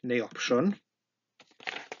 neu opsiwn,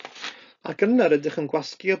 ac yna rydych yn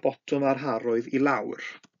gwasgu y botwm a'r harwydd i lawr.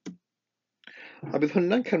 A bydd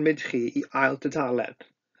hwnna'n cymryd chi i ail dudalen,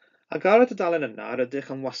 ac ar y dudalen yna rydych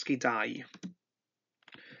yn wasgu 2,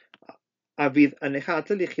 a fydd yn eich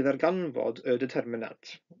adael i chi ddarganfod y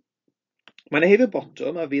determinant. Mae yna hefyd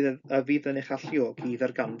botwm a fydd yn eich alluogi i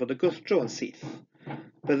ddarganfod y gwrthdro yn syth.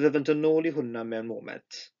 Byddaf yn dod nôl i hwnna mewn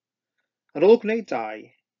moment. Ar ôl gwneud 2,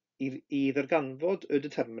 i ddarganfod y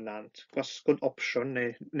determinant, gwasgwn opsiwn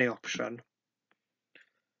neu opsiwn,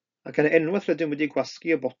 ac yn unwaith rydym wedi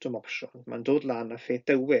gwasgu y botwm opsiwn, mae'n dod lan â pheth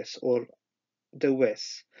dywys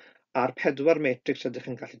a'r 4 matrix rydych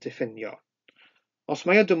yn gallu diffinio. Os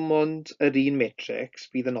mae dim ond yr un matrix,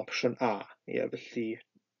 bydd yn opsiwn A, felly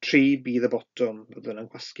 3 bydd y botwm byddwn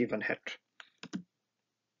yn gwasgu fan hyn.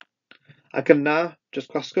 Ac yna, jyst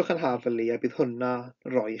gwasgwch yn hafelu a bydd hwnna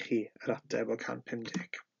roi chi yr ateb o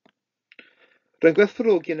 150. Rwy'n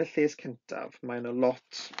gwerthfawrogi yn y lles cyntaf, mae yna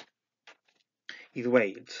lot i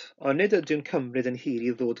ddweud, ond nid ydyw'n cymryd yn hir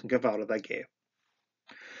i ddod yn gyfarwydd ag e.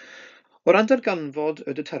 O ran darganfod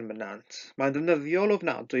y determinant, mae'n ddefnyddiol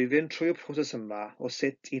ofnadwy i fynd trwy'r proses yma o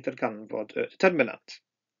sut i darganfod y determinant.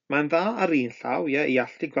 Mae'n dda ar un llaw i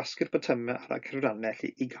allu gwasgu'r botymau ar y cyfrannell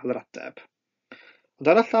i gael yr ateb. Ond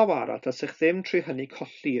ar y llaw arall, allwch ddim trwy hynny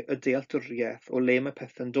colli y dealltwriaeth o le mae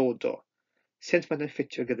pethau'n dod o, sut mae'n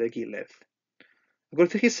ffitio gyda'i gilydd. Ac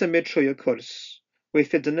wrth i chi symud trwy y cwrs,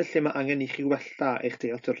 weithiau dyna lle mae angen i chi wella eich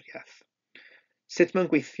dealltwriaeth. Sut mae'n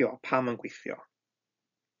gweithio, pam mae'n gweithio.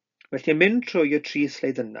 Felly mynd trwy y 3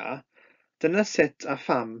 sleid yna, dyna sut a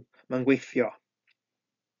pham mae'n gweithio.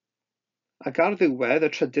 Ac ar ddiwedd y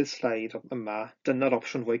 3ydd sleid yma, dyna'r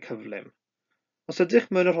opsiwn fwy cyflym. Os ydych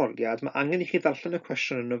mewn arholiad, mae angen i chi ddarllen y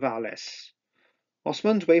cwestiwn yn ofalus. Os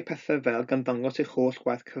mae'n dweud pethau fel gan ddangos eich holl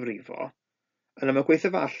gwaith cyfrifo, yna mae gweithio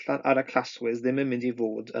fe allan ar y claswys ddim yn mynd i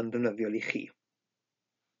fod yn ddefnyddiol i chi.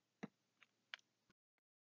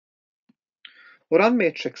 O ran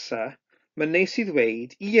matrixau, mae'n neis i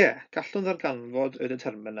ddweud, gallwn ddarganfod y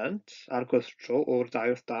determinant a'r gwrthdro o'r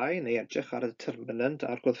 2/2 neu edrych ar y determinant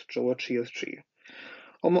a'r gwrthdro o'r 3/3.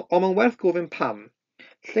 Ond mae'n werth gofyn pam.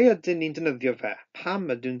 Lle ydyn ni'n defnyddio fe? Pam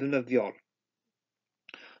ydyn nhw'n ddefnyddiol?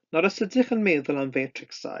 Nawr, os ydych yn meddwl am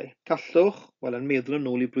matrixau, gallwch, yn meddwl yn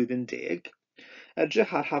ôl i blwyddyn 10,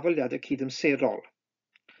 edrych ar hafaliadau cydamserol.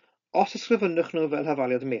 Os ysgrifennwch nhw fel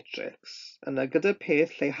hafaliad matrix, yna gyda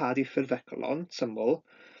peth lleihadu ffurfecholon, syml,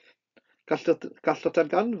 gallwch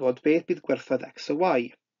darganfod beth bydd gwerthoedd x a y.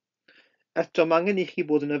 Eto, mae angen i chi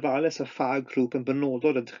bod yn ofalus a pha grŵp yn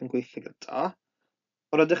benodol ydych yn gweithio gyda,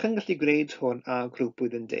 ond ydych yn gallu gwneud hwn â grŵp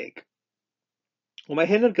blwyddyn 10. Ond mae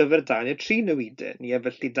hyn ar gyfer 2 neu 3 newidyn,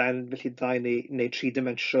 felly 2 neu 3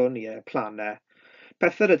 dimensiwn, planau.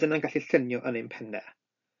 Pethau rydyn yn gallu llunio yn ein pennau.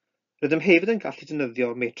 Rydym hefyd yn gallu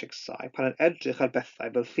defnyddio matrixau pan yn edrych ar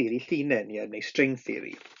bethau fel theori llinyn neu string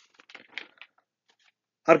theory.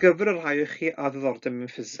 Ar gyfer y rhai o chi a ddiddordeb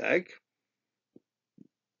mewn ffiseg,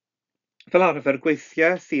 fel arfer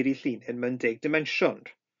gweithiau theori llinyn mewn 10 dimensiwn,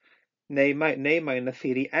 neu mae yna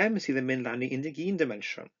theori M sydd yn mynd lan i 11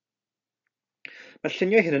 dimensiwn. Mae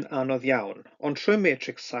llunio hyn yn anodd iawn, ond trwy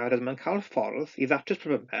matrixau rydym yn cael ffordd i ddatrys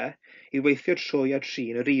problemau i weithio trwy a 3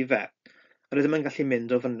 yn y rifau, a rydym yn gallu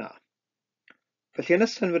mynd o fyna. Felly yn y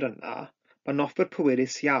synnwyr yna, mae'n offer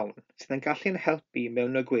pwerus iawn sydd yn gallu'n helpu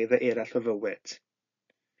mewn agweddau eraill o fywyd.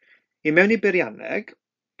 I mewn i beirianneg,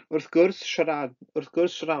 wrth gwrs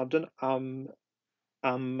siaradwn am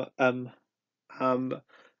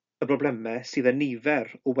y broblemau sydd yn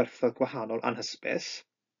nifer o werthoedd gwahanol anhysbys,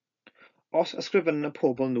 os ysgrifennu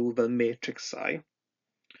pobl nhw fel matrixau,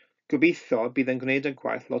 gobeithio bydd yn gwneud y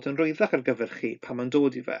gwaith lot yn rwyddach ar gyfer chi pan mae'n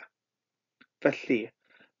dod i fe. Felly,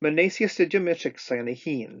 mae'n neis i astudio matrixau yn ei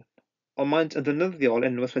hun, ond maent yn ddefnyddiol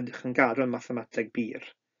unwaith rydych yn gadw yn mathemateg bur.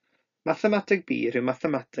 Mathemateg bur yw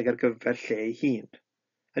mathemateg ar gyfer lle ei hun.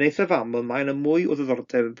 Yn eithaf aml, mae yna mwy o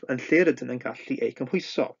ddiddordeb yn lle rydyn yn gallu ei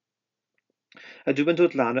cymhwyso. Ydw yn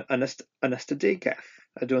dod lan yn ystadegau,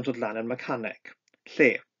 ydw yn dod lan yn mecaneg.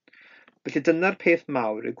 Lle? Felly dyna'r peth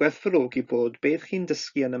mawr yw gwerthfawrogi bod beth chi'n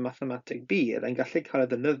dysgu yn y mathemateg bur yn gallu cael ei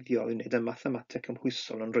ddefnyddio i wneud y mathemateg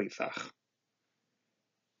cymhwysol yn rwyddach.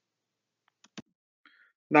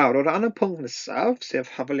 Nawr, o ran y pwnc nesaf,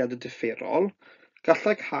 sef hafaliadau differol,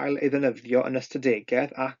 gallai cael ei ddefnyddio yn ystadegau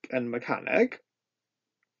ac yn mecaneg,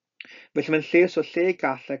 felly mae'n lles o lle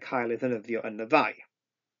gallai cael ei ddefnyddio yn y ddau.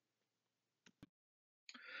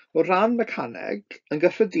 O ran mecaneg, yn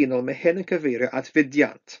gyffredinol mae hyn yn cyfeirio at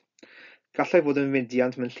fuddiant. Gallai fod yn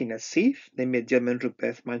fuddiant mewn llinell syth neu mudiad mewn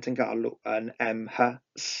rhywbeth maent yn galw yn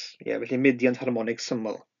MHS, felly mudiant harmonig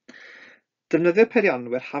syml. Defnyddio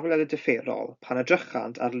peirianwyr hafaliadau differol pan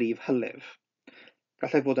edrychant ar lif hylif.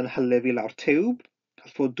 Gallai fod yn hylif i lawr tiwb,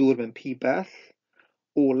 gall fod dŵr mewn pibell,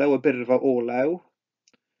 olew o burfo olew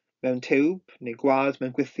mewn tiwb, neu gwad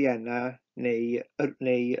mewn gwithiennau neu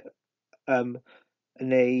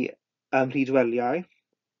rhydweliau.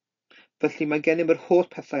 Felly mae gennym yr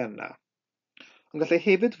holl pethau yna. Ond gallai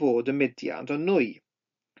hefyd fod yn mudiant o nwy.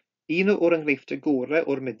 Un o'r enghreifftiau gorau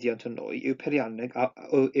o'r mudiant o nwy yw peirianneg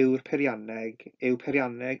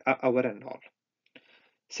awyrennol.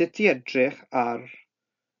 Sut i edrych ar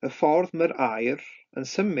y ffordd mae'r aer yn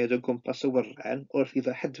symud o gwmpas y wyren wrth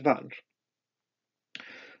iddo hedfan.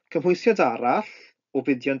 Cymhwysiad arall o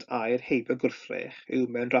fudiant aer heibio gwrthrych yw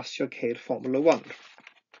mewn rasio ceir Fformwla 1.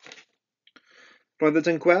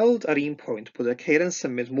 Roedd yn gweld ar un pwynt bod y ceir yn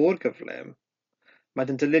symud mor gyflym,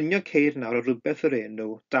 mae'n dylunio ceir nawr o rhywbeth o'r enw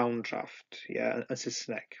downdraft, yn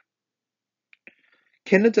Saesneg.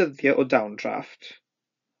 Cyn y dyddiau o downdraft,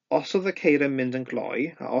 os oedd y ceir yn mynd yn gloi,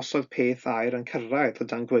 a os oedd peth aer yn cyrraedd o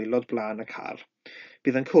dan gwaelod blaen y car,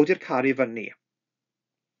 bydd yn codi'r car i fyny.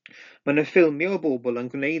 Mae'n ffilmio o bobl yn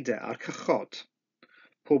gwneud ar cychod.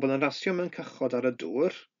 Pobl yn rasio mewn cychod ar y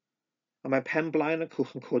dŵr, a mae pen blaen y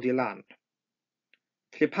cwch yn codi lan.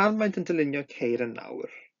 Felly pan maent yn dylunio ceir yn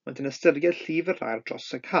nawr, maent yn ystyried llif yr aer dros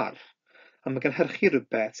y car, a mae gynhyrchu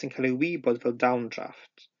rhywbeth sy'n cael ei wybod fel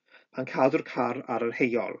downdraft, pan cadw'r car ar yr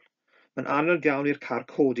heiol. Mae'n anodd iawn i'r car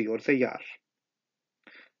codi o'r ddaear.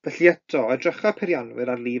 Felly eto, edrycha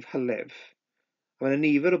peirianwyr ar lif hylif, a mae'n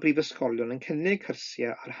nifer o brifysgolion yn cynnig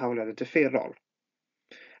cyrsiau ar hawliadau differol.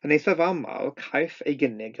 Yn eithaf aml, caiff ei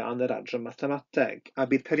gynnig gan yr adran mathemateg, a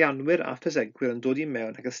bydd peirianwyr a physegwyr yn dod i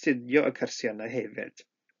mewn ac astudio y cyrsiau yna hefyd.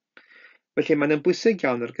 Felly mae'n bwysig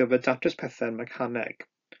iawn ar gyfer datrys pethau'n mecaneg.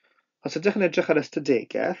 Os ydych yn edrych ar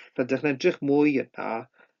ystadegau, rydych yn edrych mwy yna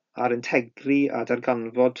ar integri a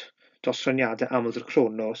darganfod dosraniadau aml i'r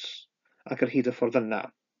cronos ac ar hyd y ffordd yna.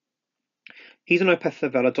 Hyd yn oed pethau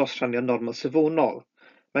fel y dosraniad normal safonol,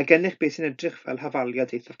 mae gennych beth sy'n edrych fel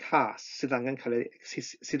hafaliad eithaf cas sydd angen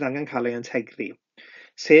cael ei integri,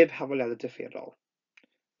 sef hafaliadau differol.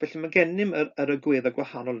 Felly mae gennym yr agweddau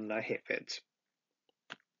gwahanol yna hefyd.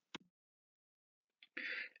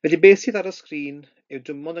 Felly beth sydd ar y sgrin yw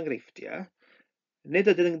dim ond enghreifftiau, nid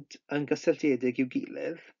ydyn yn gysylltiedig i'w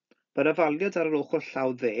gilydd, mae'r hafaliad ar yr ochr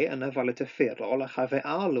llaw dde yn hafaliad differol a chaf ei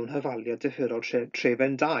alw'n hafaliad differol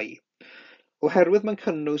trefen 2. Oherwydd mae'n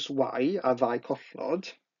cynnwys y a ddau collnod,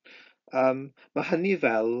 mae hynny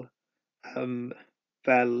fel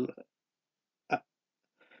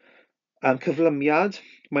cyflymiad,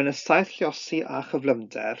 mae'n y saith lliosi a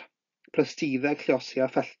chyflymder, plus 12 lliosi a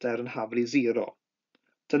phellter yn haflu 0.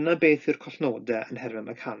 Dyna beth yw'r collnodau yn termau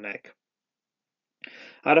mecaneg.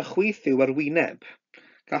 Ar y chwith yw arwyneb.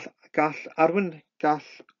 Gall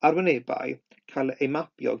arwynebau cael ei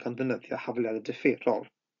mapio gan ddefnyddio hafaliadau differol.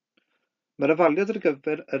 Mae'r hafaliad ar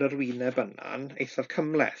gyfer yr arwyneb yna'n eithaf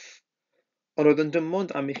cymhleth, ond roedd yn dim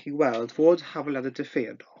ond am i chi weld fod hafaliadau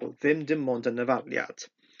differol ddim dim ond yn hafaliad.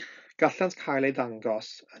 Gallant cael ei ddangos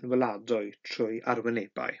yn weladwy trwy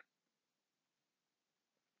arwynebau.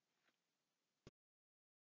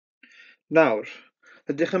 Nawr,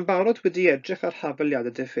 ydych yn barod wedi edrych ar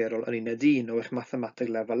hafaliadau differol yn uned 1 o eich mathemateg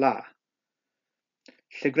lefel A,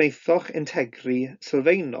 lle gwneithoch integri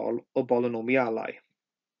sylfaenol o bolonomialau.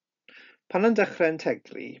 Pan yn dechrau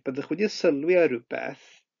integri, byddwch wedi sylwi ar rhywbeth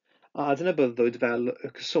a adnabyddwyd fel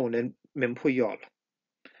y cysonyn mewnpwyol.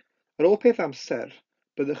 Ar ôl peth amser,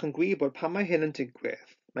 byddwch yn gwybod pan mae hyn yn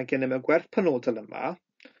digwydd, mae gennym y gwerth penodol yma,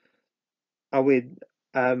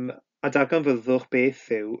 a darganfyddwch beth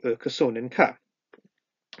yw y cysonyn C.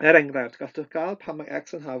 Er enghraifft, gallwch gael pan mae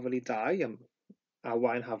x yn hafel i 2 a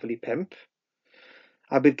y yn hafel i 5,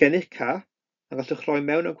 a bydd gennych C, a gallwch rhoi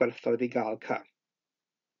mewn y gwerthoedd i gael C.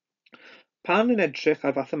 Pan yn edrych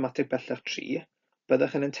ar fathemateg bellach 3,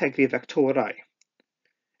 byddwch yn integri fectorau.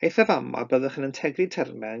 Eithaf aml byddwch yn integri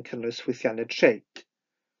termau yn cynnwys ffwythiannau treig,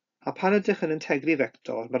 a pan ydych yn integri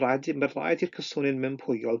fector, mae rhaid i'r cysonyn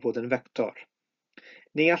mewnpwyol fod yn fector.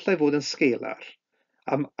 Neu allai fod yn scalar,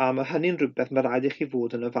 a mae hynny'n rhywbeth mae rhaid i chi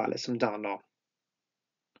fod yn ofalus amdano.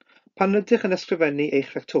 Pan ydych yn ysgrifennu eich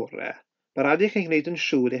fectorau, Mae rhaid i chi gwneud yn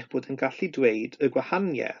siŵr eich bod yn gallu dweud y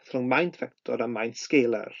gwahaniaeth rhwng maint vector a maint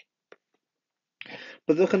scalar.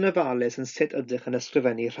 Byddwch yn ofalus yn sut ydych yn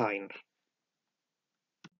ysgrifennu rhain.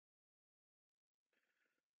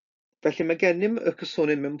 Felly mae gennym y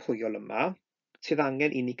cysonyn mewnpwyol yma, sydd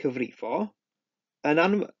angen i ni cyfrifo. Yn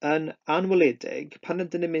anweledig, pan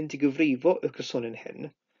ydyn ni'n mynd i gyfrifo y cysonyn hyn,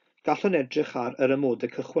 gallwn edrych ar yr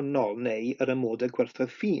amodau cychwynnol neu yr amodau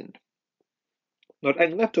gwerthfawr ffin. Nawr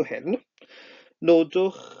enghraifft o hyn,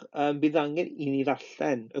 nodwch bydd angen i ni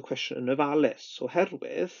ddarllen y cwestiwn yn ofalus,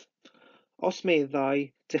 oherwydd os meddai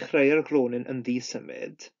dechreu'r gronyn yn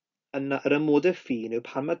ddisymud, yna yr amodau ffin yw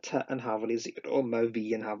pan mae t yn hafel i 0, mae v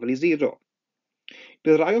yn hafel i 0.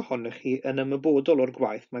 Bydd rai ohonych chi yn ymwybodol o'r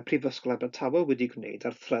gwaith mae Prifysgol Abertawe wedi gwneud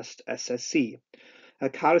ar thrust SSC, y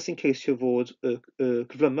car sy'n ceisio fod y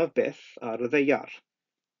cyflymaf byth ar y ddeiar.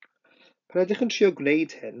 Pan ydych yn trio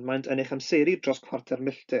gwneud hyn, maent yn eich amseru dros cwarter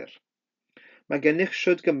milltir. Mae gennych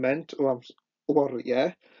siwrd gymaint o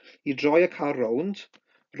oriau i droi y car rownd,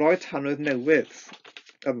 rhoi tanwydd newydd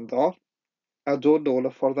ynddo, a dod nôl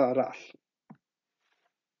y ffordd arall.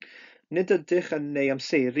 Nid ydych yn ei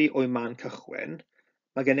amseru o'i man cychwyn,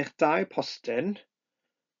 mae gennych 2 postyn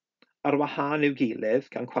ar wahân i'w gilydd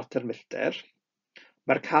gan cwarter milltir.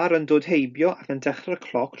 Mae'r car yn dod heibio ac yn dechrau'r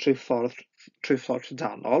cloc trwy ffordd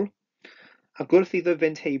trydanol, ac wrth iddo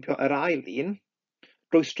fynd heibio yr ail un,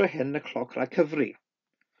 rwystro hyn y cloc rhag cyfri.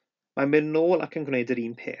 Mae'n mynd nôl ac yn gwneud yr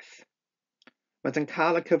un peth. Maent yn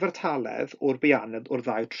cael y cyfartaledd o'r bianedd o'r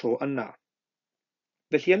 2 tro yna.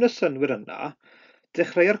 Felly yn y synnwyr yna,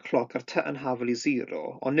 dechreu'r cloc ar t yn hafel i 0,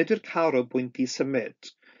 ond nid yw'r car o bwynt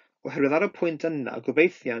ddisymud, oherwydd ar y pwynt yna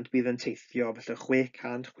gobeithiant bydd yn teithio felly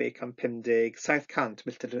 600, 650, 700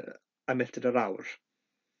 milltir yr awr.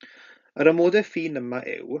 Yr amodau ffin yma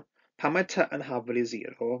yw, pan mae t yn hafel i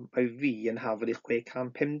 0, mae v yn hafel i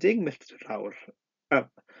 650 milltir yr awr,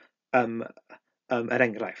 er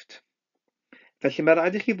enghraifft. Felly mae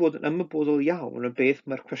rhaid i chi fod yn ymwybodol iawn o beth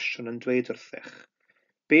mae'r cwestiwn yn dweud wrthych.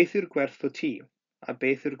 Beth yw'r gwerth o t, a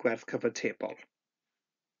beth yw'r gwerth cyfatebol.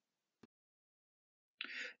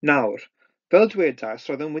 Nawr, fel dwedais,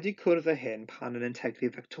 roeddwn wedi cwrdd â hyn pan yn integru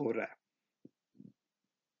vectorau.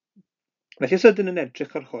 Felly os ydyn yn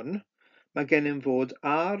edrych ar hwn, mae gennym fod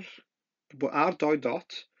r 2 dot,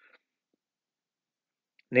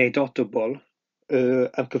 neu dot dwbl,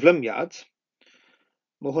 y gyflymiad.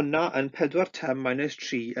 Mae hwnna yn 4t minus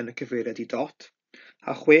 3 yn y cyfeiriad i dot,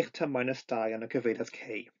 a 6t minus 2 yn y cyfeiriad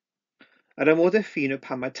k. Yr amodau ffin yw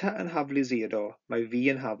pan mae t yn hafel i 0, mae v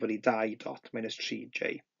yn hafel i 2 dot minus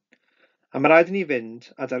 3j. A mae rhaid i ni fynd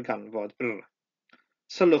a darganfod r.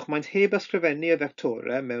 Sylwch, maent heb ysgrifennu y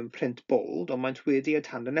vectorau mewn print bold, ond maent wedi eu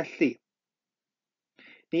tanlinellu.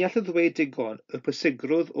 Ni all y ddweud digon y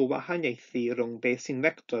pwysigrwydd o wahaniaethu rhwng beth sy'n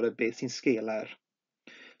vector a beth sy'n scalar.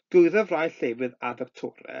 Gwyddaf rai llefydd a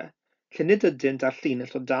vectorau, lle nid ydynt ar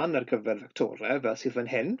llinell o dan ar gyfer vectorau, fel sydd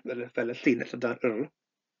fan hyn, fel y llinell o dan r.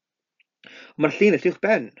 Mae'r llinell uwch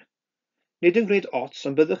ben. Nid yn gwneud ots,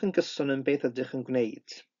 ond byddwch yn gyson yn beth ydych yn gwneud.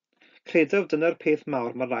 Credaf dyna'r peth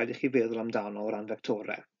mawr mae rhaid i chi feddwl amdano o ran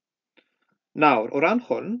vectorau. Nawr, o ran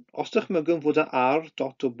hwn, os dychmygwn fod y r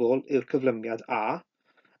dot dwbl yw'r cyflymiad a,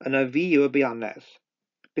 yna v yw y bianedd.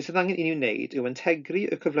 Beth sydd angen i ni wneud yw integru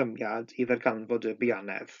y cyflymiad i ddarganfod y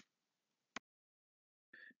bianedd.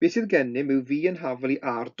 Beth sydd gennym yw v yn hafel i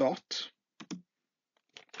r dot,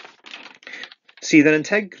 sydd yr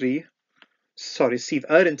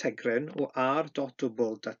integryn o r dot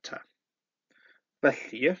dwbl dt.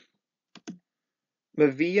 Felly, mae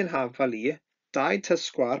v yn hafel i 2t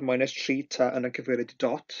sgwar minus 3t yn y cyfeiriad i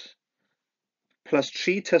dot, plus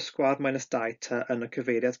 3t sgwar minus 2t yn y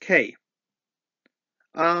cyfeiriad k,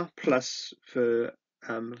 a plus fy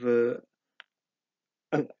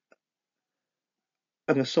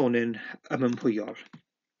yngysonyn mewnpwyol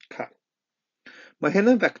k. Mae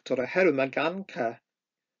hyn yn vector oherwydd mae gan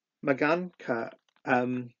k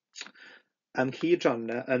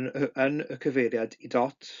cydrannau yn y cyfeiriad i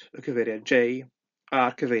dot, y cyfeiriad j,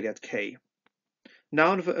 a'r cyfeiriad k.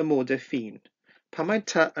 Nawr fy amodau ffin. Pan mae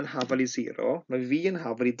t yn hafel i 0, mae v yn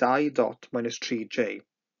hafel i 2 dot minus 3j.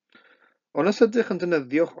 Ond os ydych yn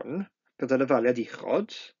defnyddio hwn, gyda'r ofaliad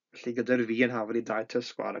uchod, felly gyda'r v yn hafel i 2t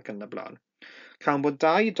sgwar ac yn y blaen, cael bod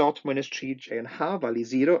 2 dot minus 3j yn hafel i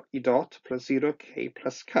 0 i dot plus 0k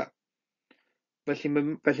plus k. Felly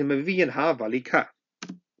mae v yn hafel i k.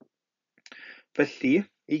 Felly,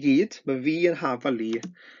 i gyd, mae v yn hafel i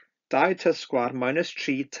 2t sgwar minus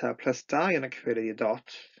 3t plus 2 yn y cyfeiriad i dot,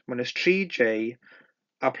 minus 3j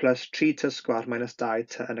a plus 3t sgwar minus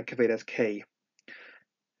 2t yn y cyfeiriad k.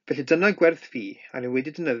 Felly dyna gwerth fi, a ni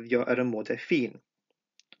wedi defnyddio yr amodau ffin.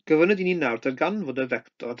 Gofynnwyd i ni nawr darganfod y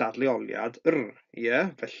vector dadleoliad ie,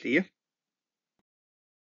 felly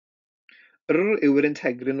yw yr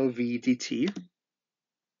integrin o v dt.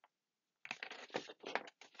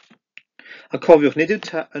 A cofiwch, nid yw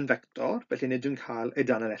t yn vector, felly nid yw'n cael ei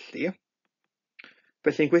danlinellu.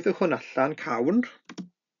 Felly gweithwch hwn allan, cawn,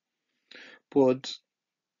 bod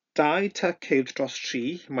 2t cubed dros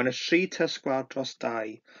 3 minus 3t sgwâr dros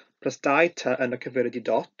 2 plus 2t yn y cyfeiriad i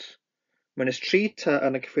dot minus 3t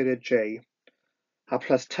yn y cyfeiriad j a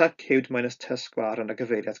plus t cubed minus t sgwâr yn y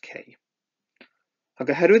cyfeiriad k.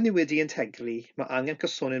 Ac oherwydd ni wedi integri, mae angen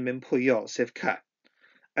cysonyn mewnpwyol, sef c.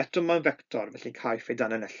 Eto mae'n vector, felly caiff ei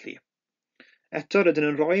danlinellu. Eto rydyn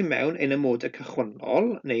yn rhoi mewn ein amodau cychwynnol,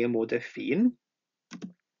 neu amodau ffin.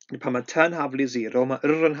 Pan mae t yn haflu 0,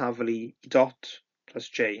 mae yn haflu i dot plus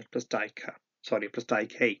j plus 2k. Plus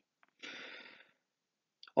 2k.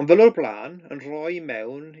 Ond fel o'r blaen,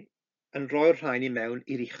 yn rhoi'r rhain i mewn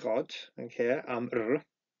i'r uchod, am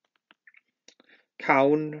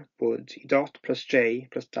cawn bod i dot plus j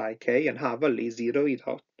plus 2k yn haflu 0 i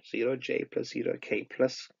dot, 0j plus 0k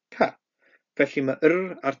plus k. Felly mae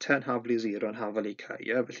a'r t yn haflu 0 yn haflu k,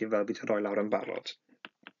 felly fel bydd yn rhoi lawr yn barod.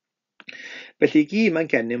 Felly i gyd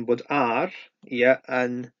mae'n gennym bod r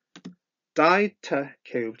yn 2t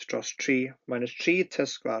cubed dros 3 minus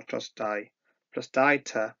 3t sgwâr dros 2 plus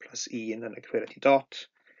 2t plus 1 yn y cyfeiriad i dot,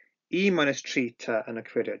 i minus 3t yn y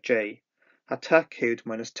cyfeiriad j, a t cubed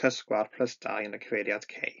minus t sgwâr plus 2 yn y cyfeiriad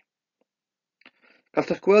k.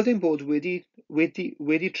 Gallwch gweld ein bod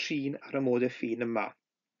wedi trin ar y modau ffin yma.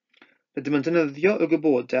 Rydym yn defnyddio y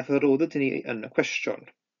gwybodaeth a roddwyd i ni yn y cwestiwn.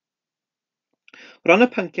 O ran y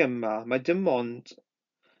pynciau yma, mae dim ond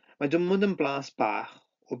yn blas bach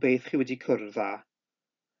o beth chi wedi cwrdd â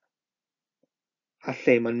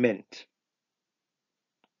lle mae'n mynd.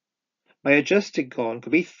 Mae e jyst digon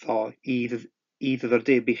gobeithio i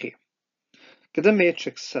ddiddordebu chi. Gyda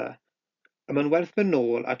matrix y, mae'n werth mynd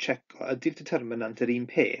nôl a checo ydy'r determinant yr un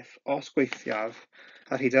peth os gweithiaf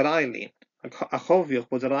ar hyd yr ail un. A chofiwch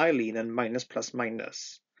bod yr ail un yn minus plus minus,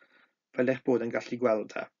 fel eich bod yn gallu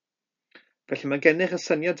gweld e. Felly mae gennych y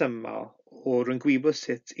syniad yma o rwy'n gwybod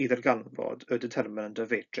sut i ddarganfod y determinant o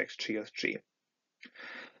matrix 3 wrth 3.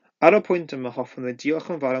 Ar y pwynt yma hoffwn i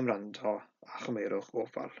diolch yn fawr am wrando a chymerwch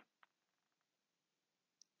ofal.